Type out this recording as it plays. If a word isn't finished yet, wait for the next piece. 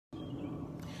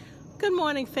Good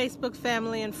morning, Facebook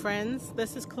family and friends.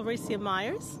 This is Recie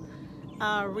Myers,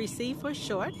 Recie for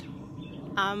short.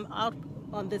 I'm out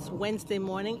on this Wednesday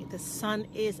morning. The sun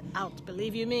is out,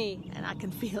 believe you me, and I can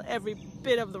feel every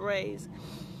bit of the rays.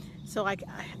 So I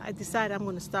decided I'm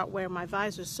going to start wearing my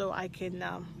visor so I can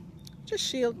just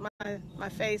shield my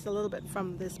face a little bit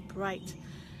from this bright,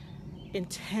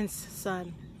 intense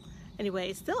sun.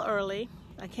 Anyway, it's still early.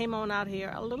 I came on out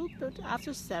here a little bit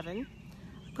after 7.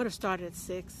 I could have started at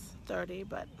 6:30,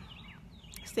 but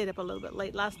I stayed up a little bit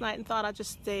late last night and thought I'd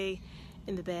just stay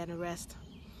in the bed and rest.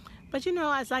 But you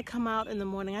know, as I come out in the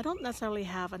morning, I don't necessarily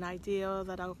have an idea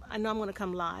that I know I'm going to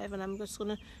come live and I'm just going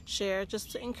to share just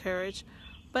to encourage.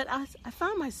 But I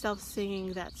found myself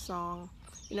singing that song.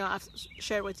 You know, I've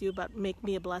shared with you about "Make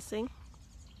Me a Blessing."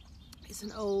 It's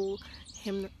an old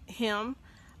hymn.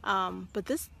 But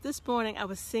this morning I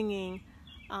was singing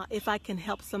 "If I Can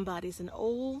Help Somebody." It's an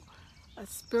old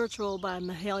spiritual by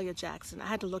Mahalia Jackson. I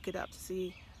had to look it up to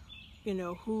see, you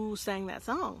know, who sang that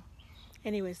song.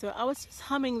 Anyway, so I was just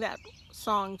humming that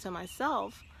song to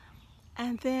myself,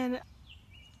 and then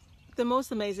the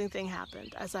most amazing thing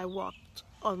happened as I walked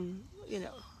on. You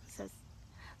know, it says,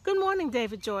 "Good morning,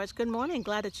 David George. Good morning.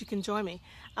 Glad that you can join me."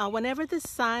 Whenever this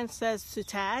sign says to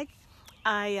tag,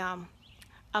 I'm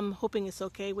hoping it's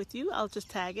okay with you. I'll just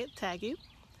tag you.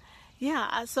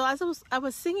 Yeah. So as I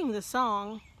was singing the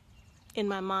song in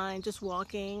my mind, just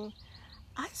walking,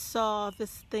 I saw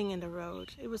this thing in the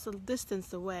road. It was a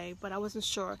distance away, but I wasn't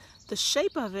sure. The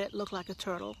shape of it looked like a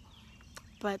turtle,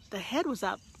 but the head was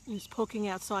out and was poking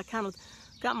out. So I kind of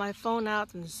got my phone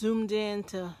out and zoomed in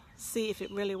to see if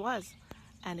it really was,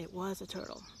 and it was a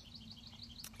turtle.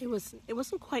 It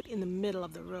wasn't quite in the middle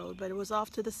of the road, but it was off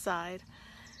to the side.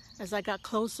 As I got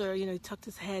closer, you know, he tucked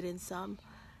his head in some,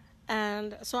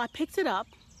 and so I picked it up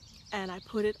and I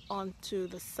put it onto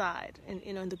the side, and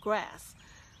in the grass.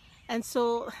 And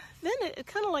so then it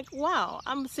kind of like, wow,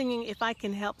 I'm singing "If I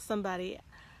Can Help Somebody,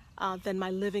 then my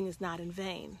living is not in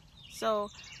vain." So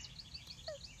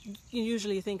you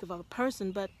usually think of a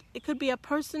person, but it could be a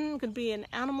person, could be an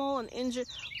animal, an injured,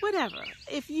 whatever.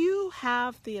 If you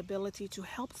have the ability to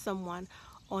help someone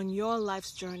on your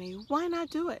life's journey, why not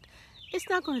do it? It's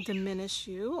not going to diminish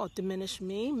you or diminish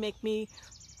me, make me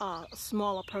a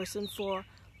smaller person for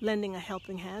lending a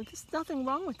helping hand. There's nothing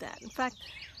wrong with that. In fact,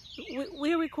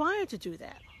 we're required to do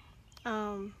that.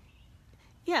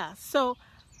 Yeah, so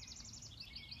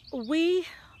we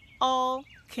all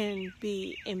can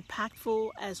be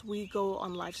impactful as we go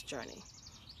on life's journey.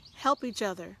 Help each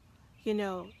other, you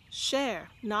know, share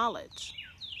knowledge.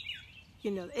 You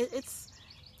know,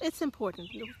 it's important.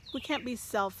 We can't be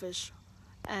selfish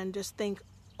and just think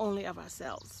only of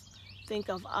ourselves. Think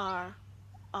of our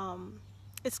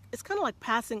it's kind of like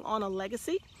passing on a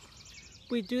legacy.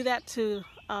 We do that to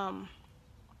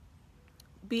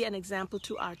be an example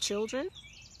to our children,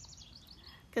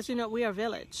 because you know, we are a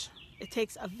village. It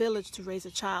takes a village to raise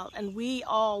a child, and we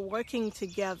all working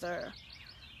together,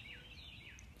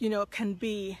 you know, can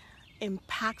be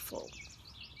impactful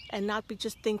and not be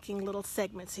just thinking little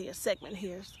segments here, segment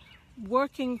here.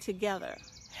 Working together,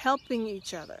 helping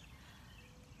each other,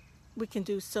 we can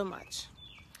do so much.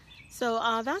 So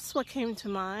that's what came to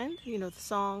mind. You know, the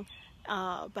song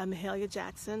by Mahalia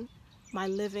Jackson, "My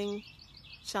living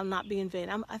shall not be in vain."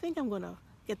 I think I'm going to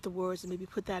get the words and maybe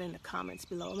put that in the comments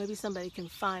below. Maybe somebody can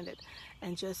find it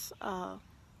and just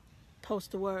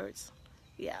post the words.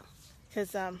 Yeah,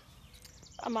 because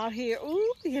I'm out here,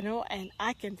 you know, and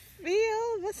I can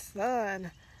feel the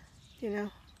sun, you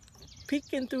know,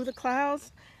 peeking through the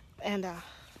clouds, and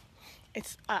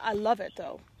I love it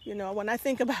though. You know, when I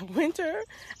think about winter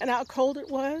and how cold it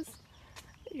was,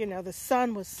 you know, the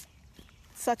sun was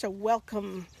such a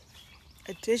welcome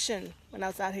addition when I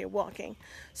was out here walking.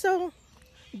 So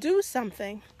do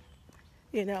something,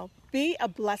 you know, be a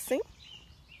blessing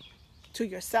to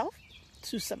yourself,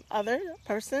 to some other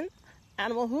person,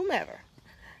 animal, whomever.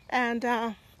 And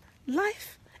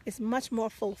life is much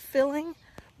more fulfilling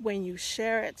when you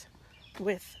share it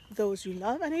with those you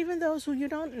love and even those who you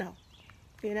don't know,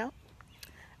 you know.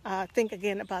 Think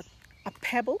again about a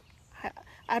pebble.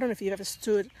 I don't know if you've ever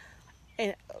stood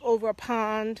over a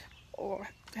pond or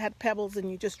had pebbles and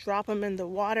you just drop them in the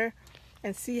water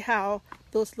and see how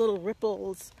those little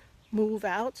ripples move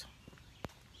out.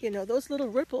 You know, those little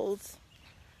ripples,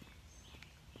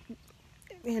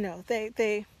 you know,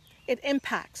 it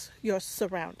impacts your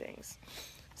surroundings.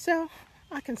 So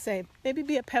I can say, maybe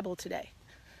be a pebble today.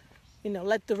 You know,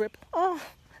 let the ripple, a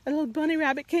little bunny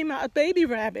rabbit came out, a baby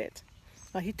rabbit.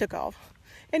 Oh, he took off.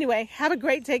 Anyway, have a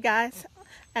great day, guys,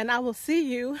 and I will see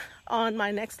you on my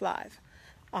next live,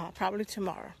 probably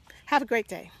tomorrow. Have a great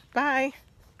day. Bye.